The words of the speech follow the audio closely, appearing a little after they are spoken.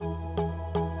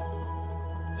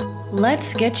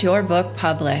Let's get your book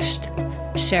published,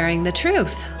 sharing the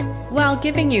truth while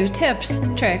giving you tips,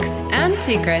 tricks, and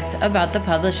secrets about the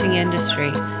publishing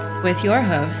industry with your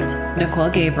host, Nicole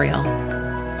Gabriel.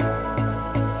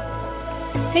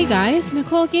 Hey guys,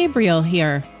 Nicole Gabriel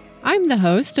here. I'm the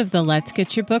host of the Let's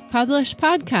Get Your Book Published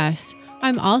podcast.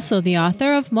 I'm also the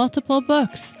author of multiple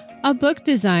books, a book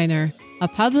designer, a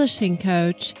publishing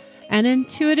coach, an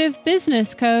intuitive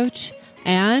business coach,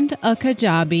 and a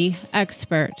Kajabi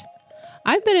expert.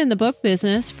 I've been in the book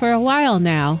business for a while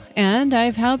now, and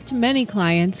I've helped many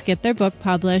clients get their book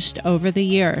published over the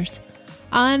years.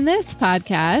 On this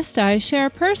podcast, I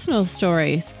share personal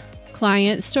stories,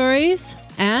 client stories,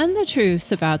 and the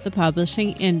truths about the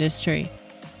publishing industry.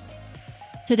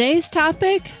 Today's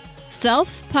topic,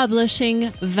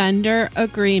 self-publishing vendor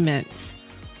agreements,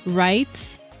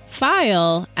 rights,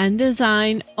 file and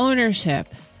design ownership,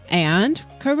 and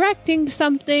correcting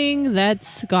something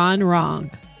that's gone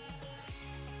wrong.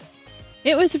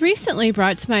 It was recently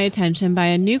brought to my attention by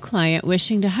a new client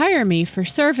wishing to hire me for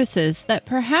services that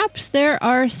perhaps there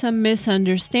are some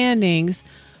misunderstandings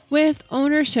with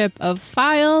ownership of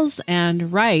files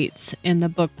and rights in the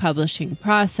book publishing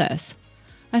process.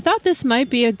 I thought this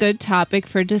might be a good topic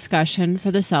for discussion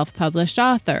for the self-published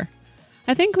author.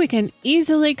 I think we can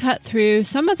easily cut through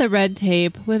some of the red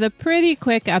tape with a pretty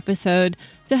quick episode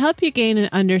to help you gain an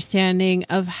understanding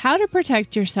of how to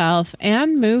protect yourself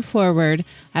and move forward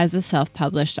as a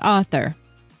self-published author.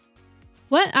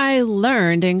 What I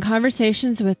learned in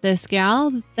conversations with this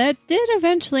gal that did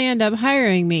eventually end up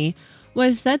hiring me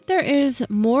was that there is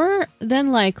more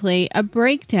than likely a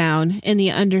breakdown in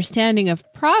the understanding of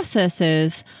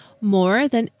processes more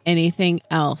than anything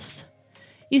else.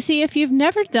 You see, if you've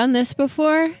never done this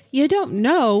before, you don't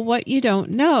know what you don't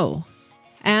know.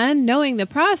 And knowing the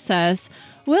process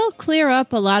will clear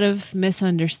up a lot of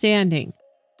misunderstanding.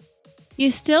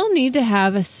 You still need to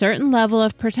have a certain level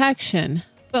of protection,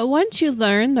 but once you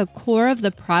learn the core of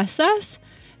the process,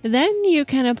 then you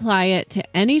can apply it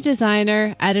to any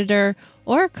designer, editor,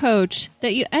 or coach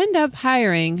that you end up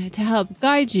hiring to help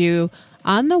guide you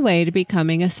on the way to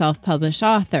becoming a self-published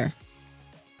author.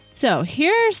 So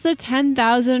here's the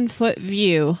 10,000-foot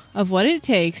view of what it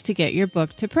takes to get your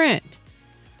book to print.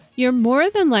 You're more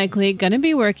than likely going to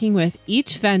be working with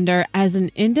each vendor as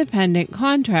an independent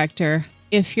contractor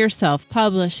if you're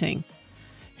self-publishing.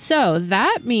 So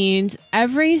that means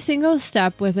every single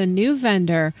step with a new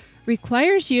vendor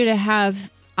requires you to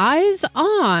have eyes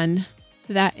on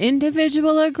that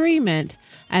individual agreement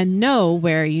and know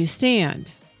where you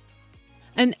stand.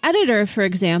 An editor, for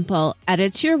example,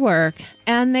 edits your work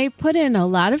and they put in a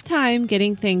lot of time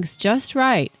getting things just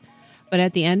right. But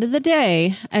at the end of the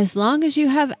day, as long as you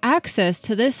have access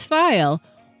to this file,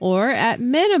 or at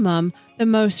minimum, the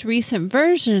most recent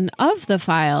version of the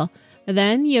file,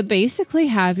 then you basically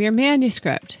have your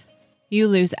manuscript. You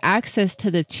lose access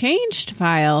to the changed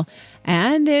file,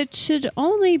 and it should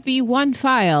only be one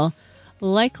file,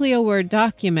 likely a Word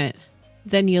document.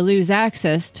 Then you lose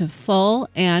access to full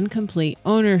and complete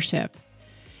ownership.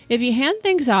 If you hand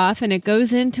things off and it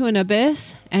goes into an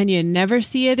abyss and you never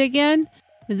see it again,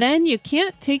 then you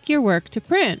can't take your work to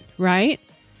print, right?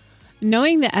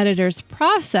 Knowing the editor's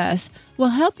process will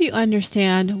help you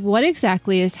understand what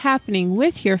exactly is happening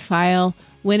with your file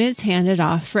when it's handed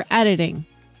off for editing.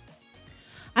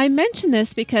 I mention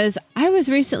this because I was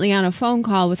recently on a phone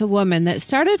call with a woman that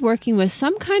started working with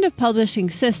some kind of publishing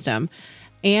system,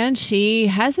 and she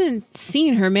hasn't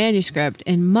seen her manuscript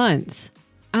in months.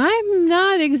 I'm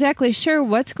not exactly sure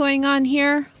what's going on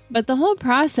here, but the whole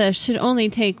process should only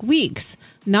take weeks,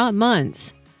 not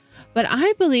months. But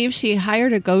I believe she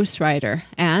hired a ghostwriter,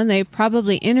 and they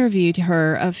probably interviewed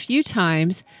her a few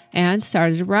times and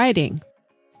started writing.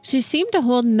 She seemed to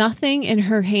hold nothing in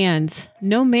her hands,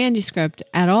 no manuscript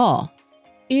at all.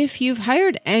 If you've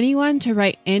hired anyone to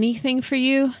write anything for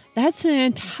you, that's an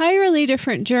entirely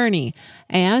different journey,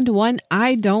 and one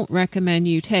I don't recommend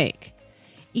you take.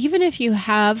 Even if you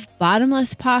have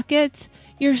bottomless pockets,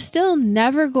 you're still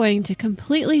never going to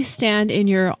completely stand in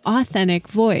your authentic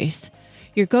voice.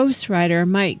 Your ghostwriter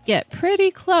might get pretty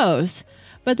close,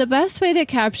 but the best way to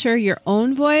capture your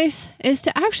own voice is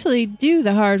to actually do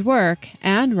the hard work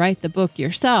and write the book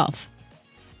yourself.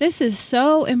 This is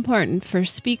so important for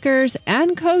speakers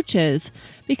and coaches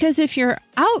because if you're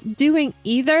out doing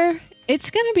either,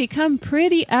 it's going to become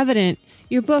pretty evident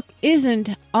your book isn't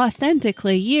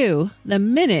authentically you the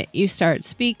minute you start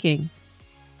speaking.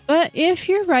 But if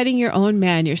you're writing your own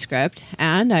manuscript,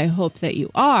 and I hope that you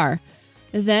are,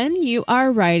 then you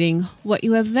are writing what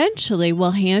you eventually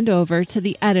will hand over to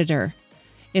the editor.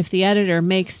 If the editor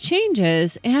makes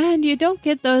changes and you don't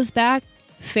get those back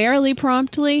fairly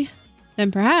promptly,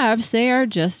 then perhaps they are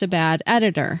just a bad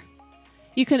editor.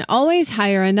 You can always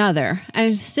hire another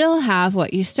and still have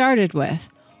what you started with,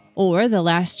 or the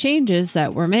last changes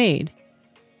that were made.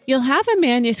 You'll have a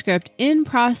manuscript in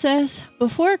process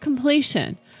before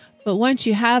completion, but once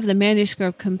you have the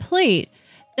manuscript complete,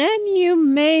 then you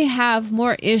may have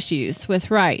more issues with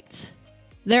rights.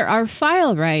 There are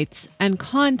file rights and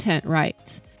content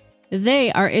rights.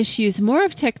 They are issues more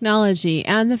of technology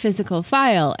and the physical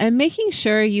file and making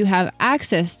sure you have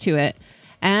access to it.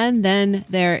 And then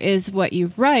there is what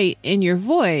you write in your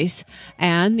voice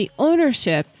and the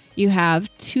ownership you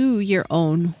have to your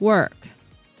own work.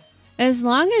 As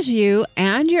long as you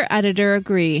and your editor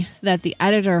agree that the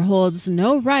editor holds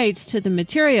no rights to the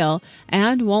material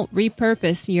and won't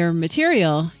repurpose your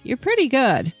material, you're pretty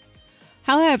good.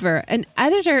 However, an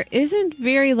editor isn't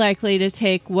very likely to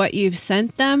take what you've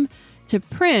sent them to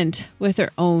print with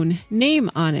their own name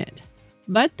on it.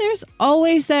 But there's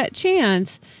always that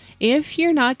chance if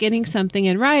you're not getting something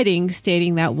in writing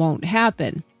stating that won't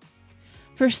happen.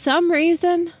 For some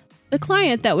reason, the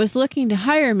client that was looking to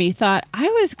hire me thought I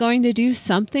was going to do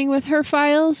something with her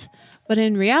files, but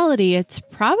in reality, it's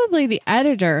probably the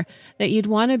editor that you'd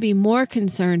want to be more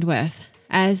concerned with,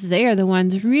 as they are the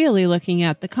ones really looking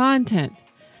at the content.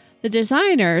 The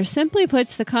designer simply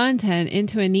puts the content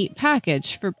into a neat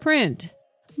package for print.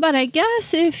 But I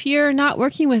guess if you're not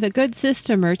working with a good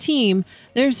system or team,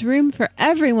 there's room for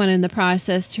everyone in the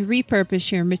process to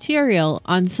repurpose your material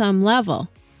on some level.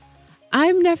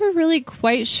 I'm never really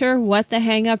quite sure what the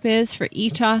hang-up is for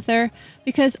each author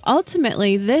because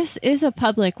ultimately this is a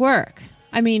public work.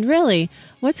 I mean, really,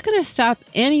 what's going to stop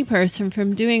any person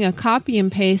from doing a copy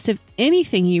and paste of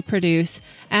anything you produce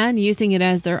and using it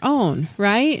as their own,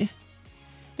 right?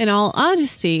 In all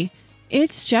honesty,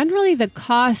 it's generally the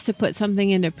cost to put something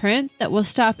into print that will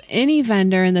stop any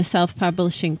vendor in the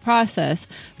self-publishing process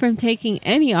from taking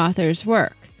any author's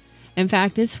work. In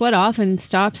fact, it's what often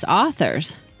stops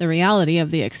authors. The reality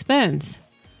of the expense.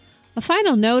 A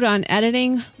final note on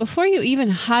editing: before you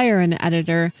even hire an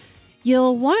editor,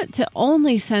 you'll want to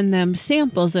only send them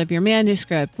samples of your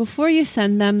manuscript before you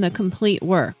send them the complete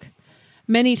work.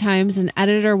 Many times an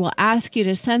editor will ask you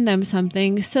to send them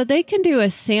something so they can do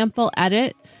a sample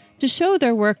edit to show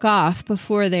their work off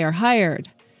before they are hired.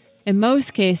 In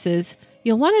most cases,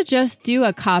 you'll want to just do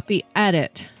a copy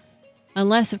edit.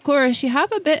 Unless, of course, you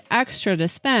have a bit extra to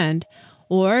spend,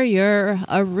 or you're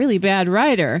a really bad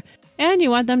writer and you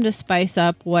want them to spice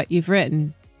up what you've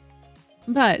written.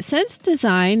 But since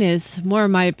design is more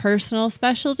my personal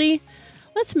specialty,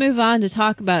 let's move on to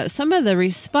talk about some of the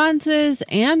responses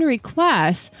and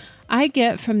requests I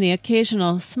get from the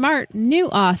occasional smart new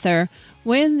author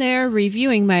when they're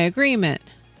reviewing my agreement.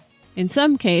 In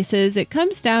some cases, it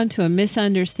comes down to a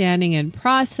misunderstanding in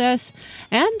process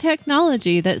and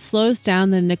technology that slows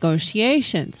down the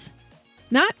negotiations.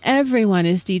 Not everyone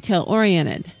is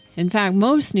detail-oriented. In fact,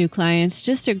 most new clients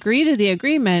just agree to the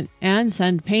agreement and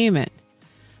send payment.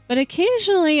 But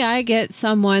occasionally I get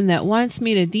someone that wants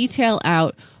me to detail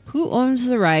out who owns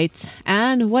the rights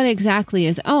and what exactly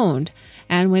is owned,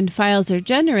 and when files are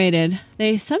generated,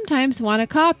 they sometimes want a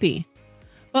copy.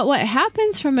 But what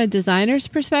happens from a designer's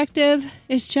perspective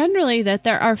is generally that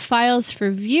there are files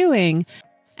for viewing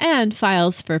and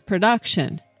files for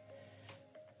production.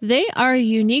 They are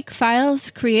unique files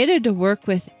created to work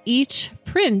with each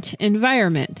print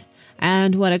environment,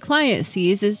 and what a client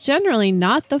sees is generally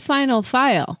not the final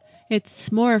file.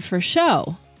 It's more for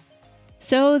show.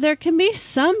 So there can be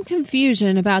some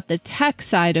confusion about the tech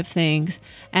side of things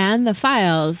and the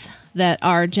files that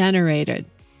are generated.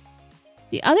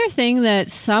 The other thing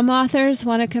that some authors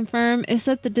want to confirm is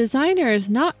that the designer is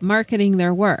not marketing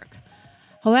their work.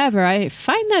 However, I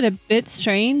find that a bit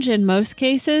strange in most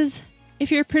cases.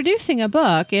 If you're producing a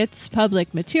book, it's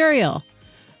public material.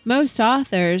 Most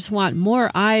authors want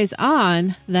more eyes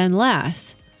on than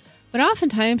less. But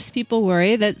oftentimes people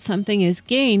worry that something is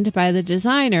gained by the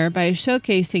designer by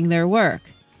showcasing their work.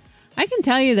 I can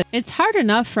tell you that it's hard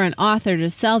enough for an author to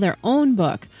sell their own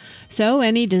book, so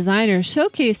any designer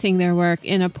showcasing their work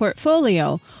in a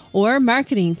portfolio or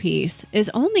marketing piece is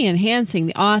only enhancing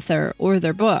the author or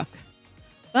their book.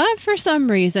 But for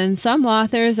some reason, some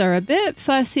authors are a bit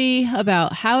fussy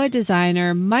about how a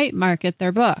designer might market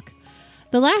their book.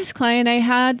 The last client I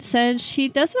had said she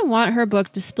doesn't want her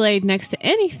book displayed next to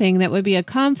anything that would be a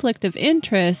conflict of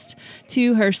interest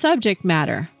to her subject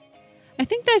matter. I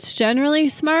think that's generally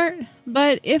smart,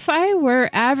 but if I were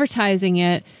advertising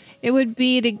it, it would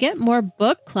be to get more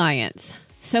book clients.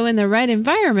 So in the right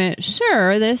environment,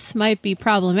 sure, this might be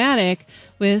problematic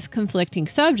with conflicting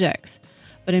subjects.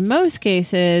 But in most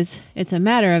cases, it's a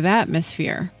matter of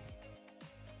atmosphere.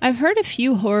 I've heard a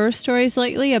few horror stories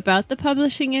lately about the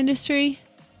publishing industry.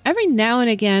 Every now and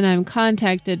again, I'm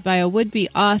contacted by a would-be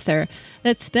author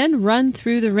that's been run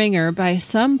through the ringer by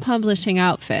some publishing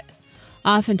outfit.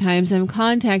 Oftentimes, I'm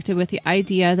contacted with the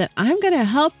idea that I'm going to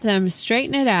help them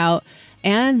straighten it out,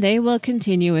 and they will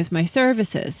continue with my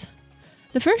services.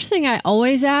 The first thing I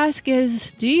always ask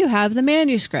is, do you have the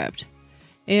manuscript?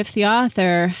 If the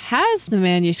author has the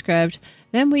manuscript,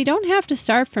 then we don't have to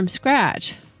start from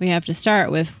scratch. We have to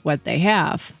start with what they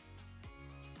have.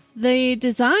 The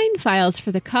design files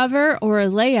for the cover or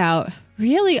layout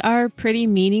really are pretty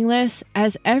meaningless,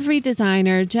 as every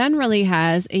designer generally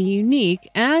has a unique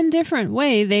and different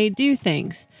way they do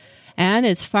things, and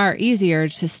it's far easier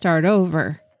to start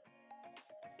over.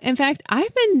 In fact,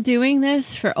 I've been doing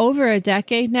this for over a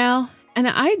decade now, and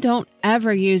I don't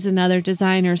ever use another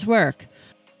designer's work.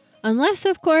 Unless,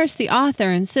 of course, the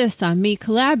author insists on me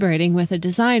collaborating with a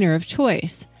designer of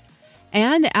choice.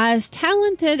 And as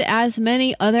talented as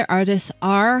many other artists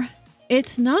are,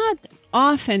 it's not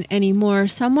often anymore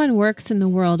someone works in the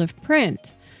world of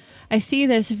print. I see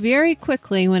this very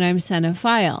quickly when I'm sent a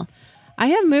file. I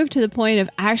have moved to the point of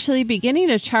actually beginning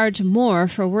to charge more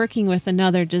for working with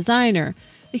another designer,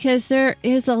 because there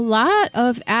is a lot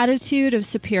of attitude of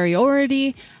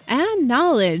superiority and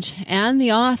knowledge, and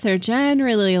the author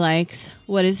generally likes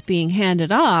what is being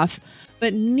handed off,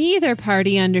 but neither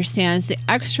party understands the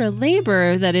extra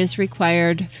labor that is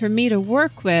required for me to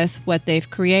work with what they've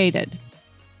created.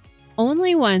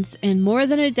 Only once in more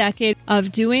than a decade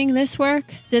of doing this work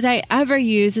did I ever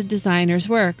use a designer's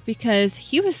work, because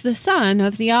he was the son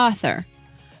of the author.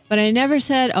 But I never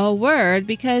said a word,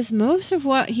 because most of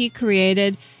what he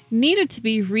created needed to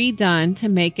be redone to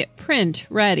make it print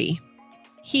ready.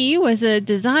 He was a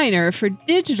designer for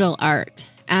digital art,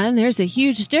 and there's a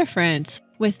huge difference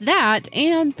with that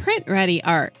and print-ready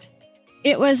art.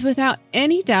 It was without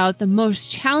any doubt the most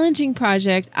challenging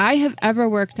project I have ever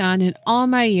worked on in all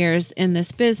my years in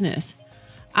this business.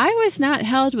 I was not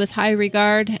held with high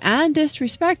regard and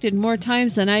disrespected more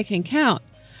times than I can count.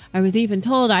 I was even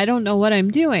told I don't know what I'm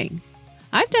doing.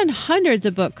 I've done hundreds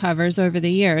of book covers over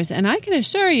the years, and I can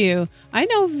assure you, I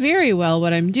know very well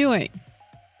what I'm doing.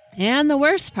 And the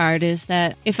worst part is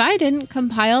that if I didn't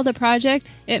compile the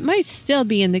project, it might still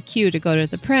be in the queue to go to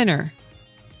the printer.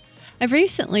 I've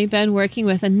recently been working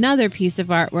with another piece of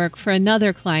artwork for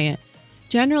another client.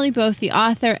 Generally, both the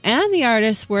author and the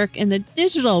artist work in the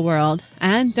digital world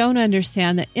and don't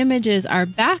understand that images are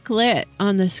backlit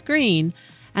on the screen,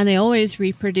 and they always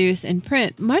reproduce in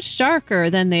print much darker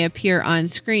than they appear on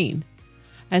screen.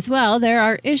 As well, there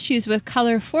are issues with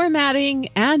color formatting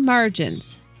and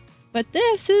margins. But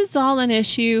this is all an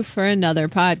issue for another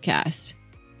podcast.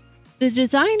 The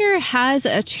designer has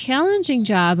a challenging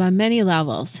job on many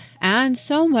levels, and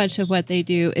so much of what they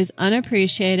do is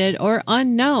unappreciated or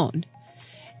unknown.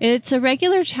 It's a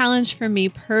regular challenge for me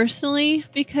personally,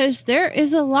 because there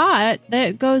is a lot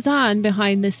that goes on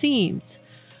behind the scenes.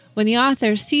 When the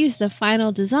author sees the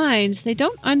final designs, they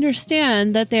don't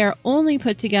understand that they are only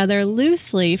put together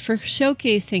loosely for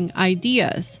showcasing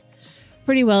ideas.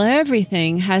 Pretty well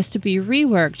everything has to be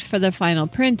reworked for the final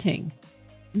printing.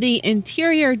 The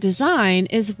interior design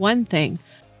is one thing,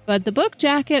 but the book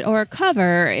jacket or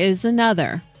cover is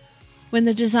another. When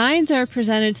the designs are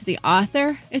presented to the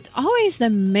author, it's always the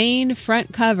main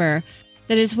front cover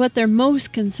that is what they're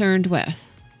most concerned with.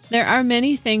 There are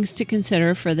many things to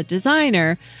consider for the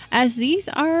designer as these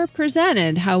are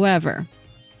presented, however.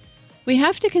 We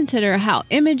have to consider how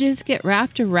images get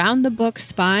wrapped around the book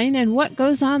spine and what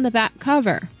goes on the back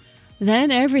cover.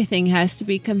 Then everything has to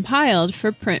be compiled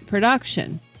for print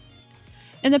production.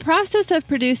 In the process of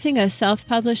producing a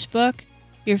self-published book,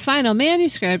 your final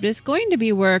manuscript is going to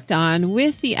be worked on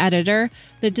with the editor,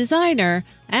 the designer,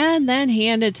 and then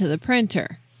handed to the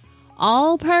printer.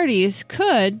 All parties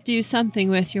could do something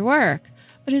with your work,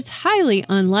 but it's highly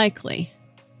unlikely.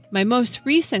 My most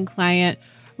recent client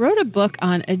wrote a book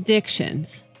on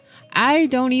addictions. I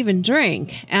don't even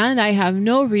drink, and I have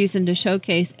no reason to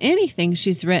showcase anything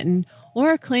she's written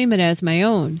or claim it as my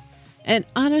own. And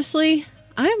honestly,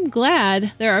 I'm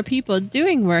glad there are people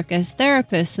doing work as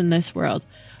therapists in this world,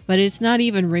 but it's not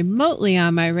even remotely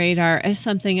on my radar as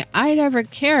something I'd ever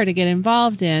care to get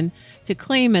involved in to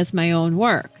claim as my own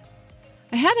work.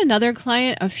 I had another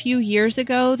client a few years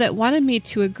ago that wanted me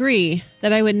to agree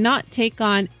that I would not take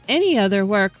on any other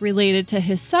work related to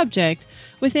his subject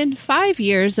within 5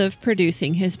 years of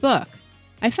producing his book.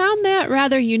 I found that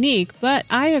rather unique, but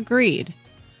I agreed.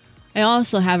 I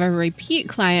also have a repeat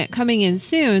client coming in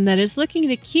soon that is looking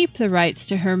to keep the rights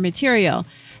to her material,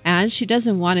 and she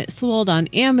doesn't want it sold on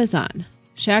Amazon.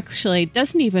 She actually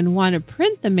doesn't even want to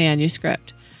print the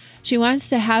manuscript. She wants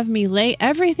to have me lay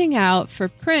everything out for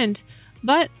print,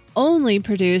 but only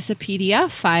produce a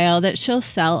PDF file that she'll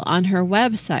sell on her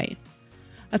website.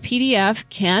 A PDF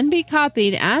can be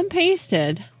copied and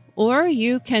pasted, or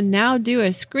you can now do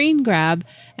a screen grab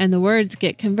and the words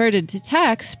get converted to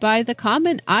text by the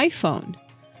common iPhone.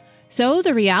 So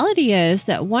the reality is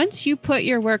that once you put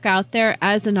your work out there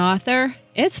as an author,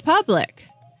 it's public.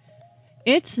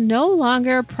 It's no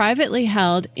longer privately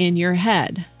held in your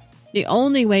head. The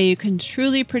only way you can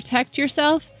truly protect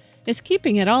yourself is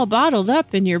keeping it all bottled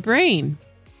up in your brain.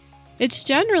 It's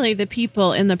generally the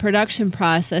people in the production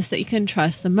process that you can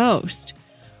trust the most.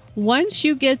 Once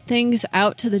you get things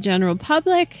out to the general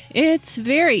public, it's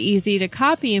very easy to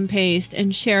copy and paste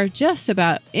and share just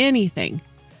about anything.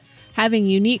 Having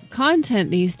unique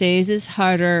content these days is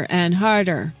harder and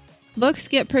harder. Books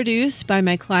get produced by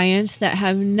my clients that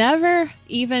have never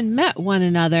even met one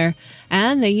another,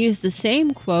 and they use the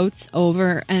same quotes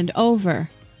over and over.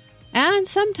 And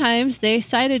sometimes they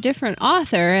cite a different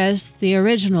author as the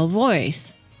original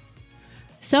voice.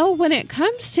 So when it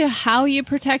comes to how you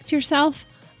protect yourself,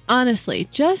 honestly,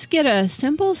 just get a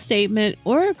simple statement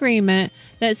or agreement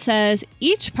that says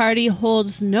each party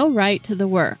holds no right to the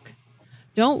work.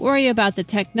 Don't worry about the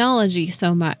technology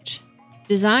so much.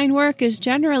 Design work is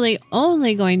generally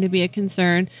only going to be a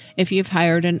concern if you've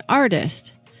hired an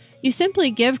artist. You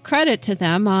simply give credit to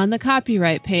them on the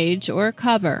copyright page or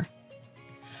cover.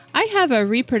 I have a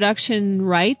reproduction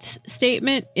rights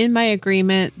statement in my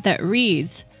agreement that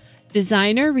reads,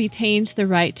 "Designer retains the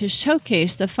right to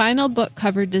showcase the final book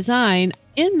cover design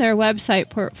in their website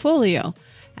portfolio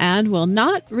and will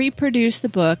not reproduce the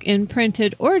book in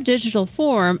printed or digital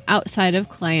form outside of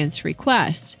client's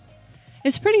request."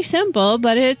 It's pretty simple,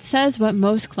 but it says what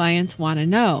most clients want to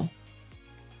know.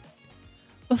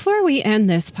 Before we end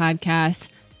this podcast,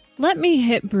 let me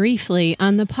hit briefly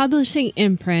on the publishing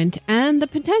imprint and the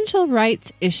potential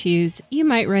rights issues you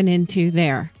might run into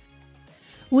there.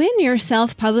 When you're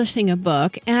self-publishing a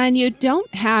book and you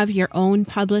don't have your own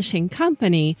publishing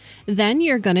company, then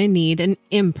you're going to need an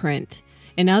imprint.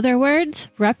 In other words,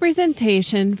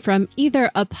 representation from either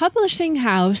a publishing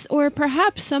house or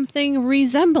perhaps something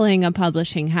resembling a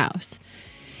publishing house.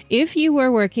 If you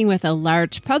were working with a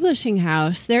large publishing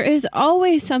house, there is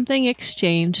always something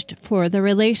exchanged for the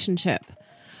relationship.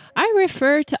 I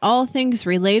refer to all things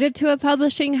related to a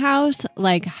publishing house,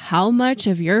 like how much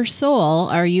of your soul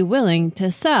are you willing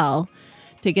to sell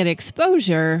to get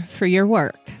exposure for your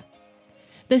work.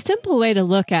 The simple way to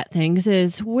look at things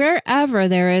is wherever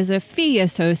there is a fee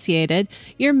associated,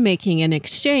 you're making an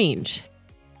exchange.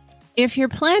 If you're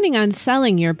planning on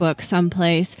selling your book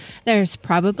someplace, there's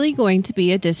probably going to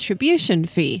be a distribution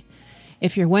fee.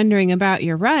 If you're wondering about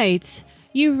your rights,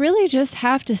 you really just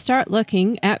have to start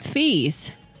looking at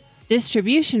fees.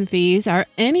 Distribution fees are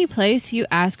any place you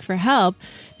ask for help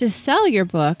to sell your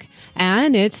book,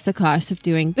 and it's the cost of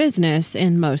doing business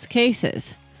in most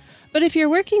cases. But if you're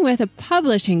working with a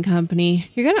publishing company,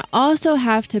 you're going to also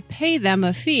have to pay them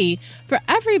a fee for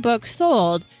every book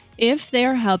sold if they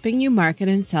are helping you market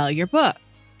and sell your book.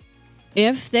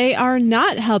 If they are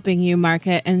not helping you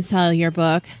market and sell your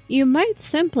book, you might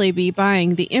simply be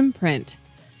buying the imprint.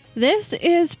 This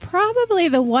is probably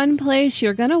the one place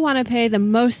you're going to want to pay the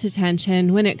most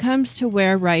attention when it comes to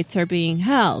where rights are being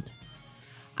held.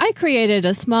 I created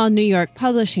a small New York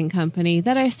publishing company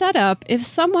that I set up if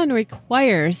someone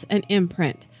requires an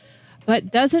imprint,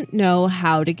 but doesn't know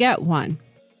how to get one.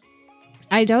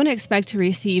 I don't expect to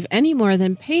receive any more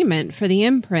than payment for the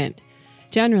imprint.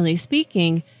 Generally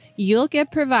speaking, you'll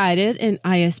get provided an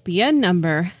ISBN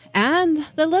number and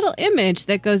the little image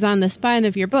that goes on the spine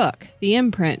of your book, the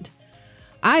imprint.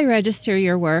 I register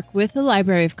your work with the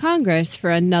Library of Congress for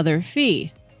another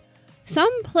fee.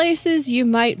 Some places you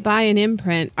might buy an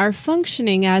imprint are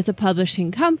functioning as a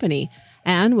publishing company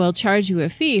and will charge you a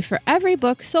fee for every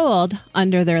book sold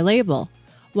under their label,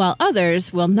 while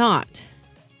others will not.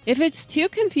 If it's too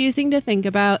confusing to think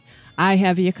about, I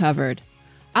have you covered.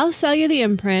 I'll sell you the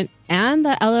imprint and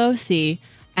the LOC,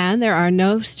 and there are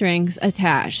no strings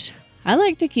attached. I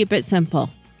like to keep it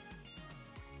simple.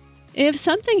 If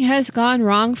something has gone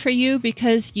wrong for you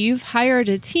because you've hired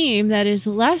a team that is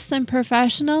less than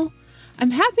professional,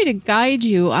 I'm happy to guide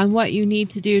you on what you need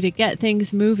to do to get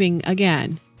things moving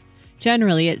again.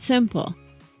 Generally, it's simple.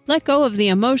 Let go of the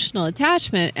emotional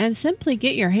attachment and simply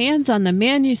get your hands on the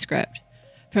manuscript.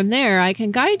 From there, I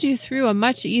can guide you through a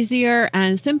much easier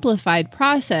and simplified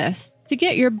process to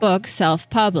get your book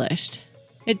self-published.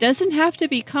 It doesn't have to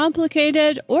be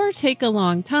complicated or take a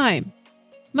long time.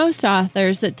 Most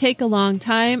authors that take a long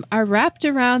time are wrapped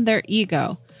around their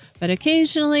ego, but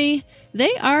occasionally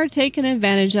they are taken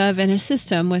advantage of in a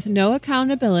system with no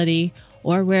accountability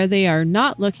or where they are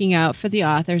not looking out for the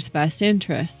author's best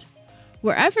interest.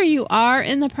 Wherever you are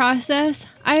in the process,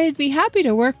 I'd be happy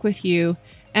to work with you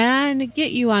and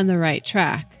get you on the right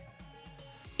track.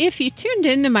 If you tuned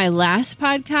into my last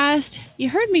podcast, you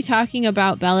heard me talking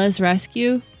about Bella's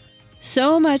rescue.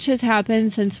 So much has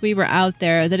happened since we were out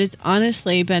there that it's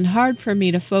honestly been hard for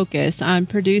me to focus on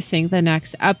producing the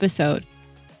next episode.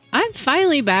 I'm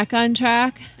finally back on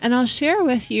track, and I'll share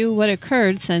with you what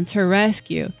occurred since her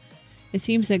rescue. It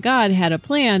seems that God had a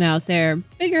plan out there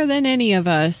bigger than any of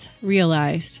us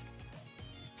realized.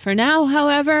 For now,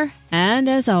 however, and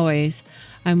as always,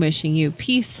 I'm wishing you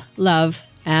peace, love,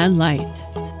 and light.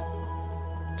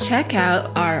 Check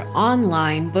out our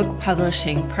online book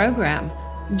publishing program.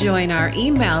 Join our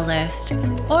email list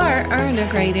or earn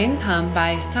a great income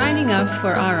by signing up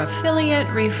for our affiliate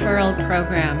referral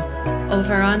program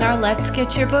over on our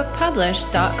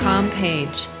letsgetyourbookpublished.com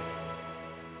page.